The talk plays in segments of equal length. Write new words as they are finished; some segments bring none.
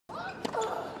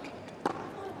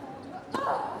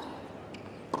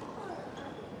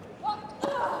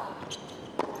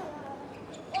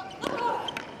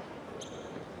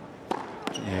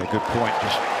point,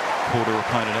 just pulled her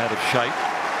opponent out of shape.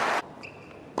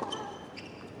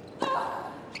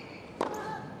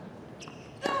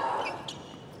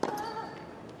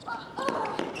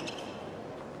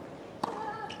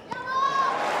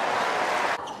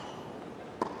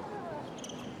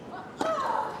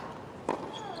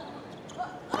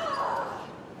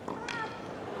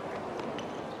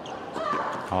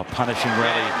 Oh, punishing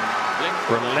rally.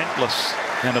 Relentless.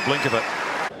 Anna Blinkova.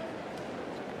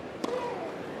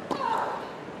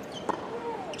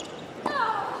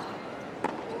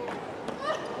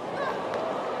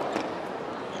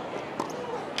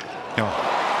 Oh,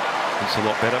 it's a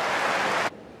lot better.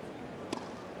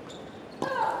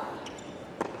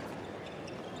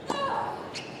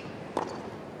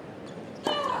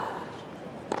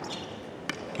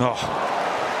 Oh,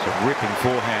 it's a ripping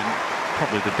forehand.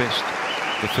 Probably the best,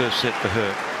 the first set for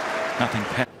her. Nothing.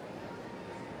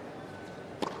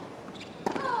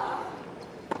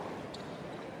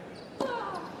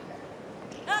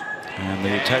 And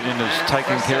the Italian is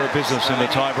taking care of business in the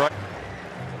tiebreak.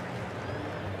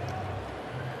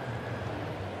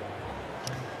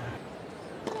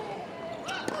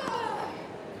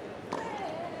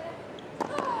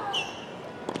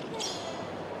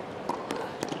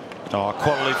 Oh,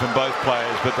 quality from both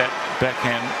players, but that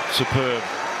backhand superb.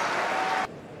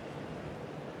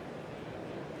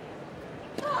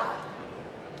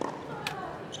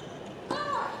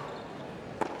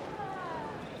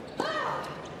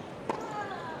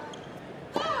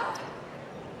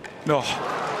 Oh,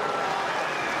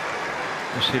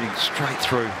 just hitting straight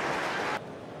through.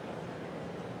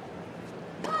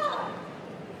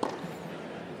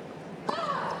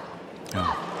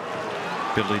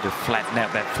 Oh, ability to flatten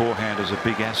out that forehand is a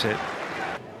big asset.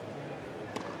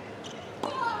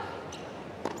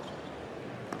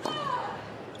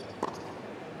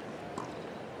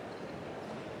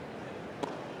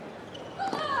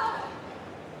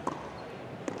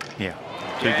 Yeah,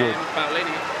 too good.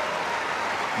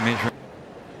 Measuring.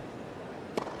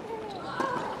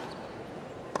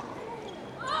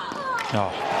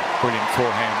 Oh, brilliant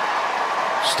forehand.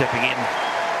 Stepping in.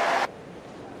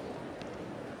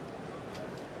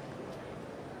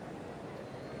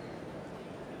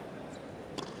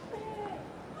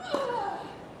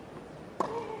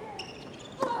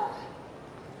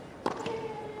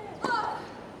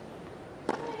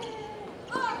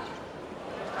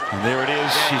 And there it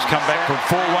is. She's come back from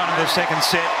 4-1 in the second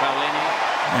set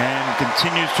and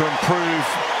continues to improve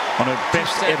on her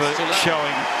best ever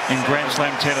showing in Grand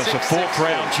Slam tennis. A fourth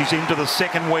round, she's into the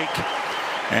second week,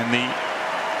 and the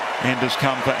end has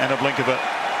come for Anna Blinkova.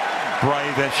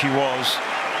 Brave as she was,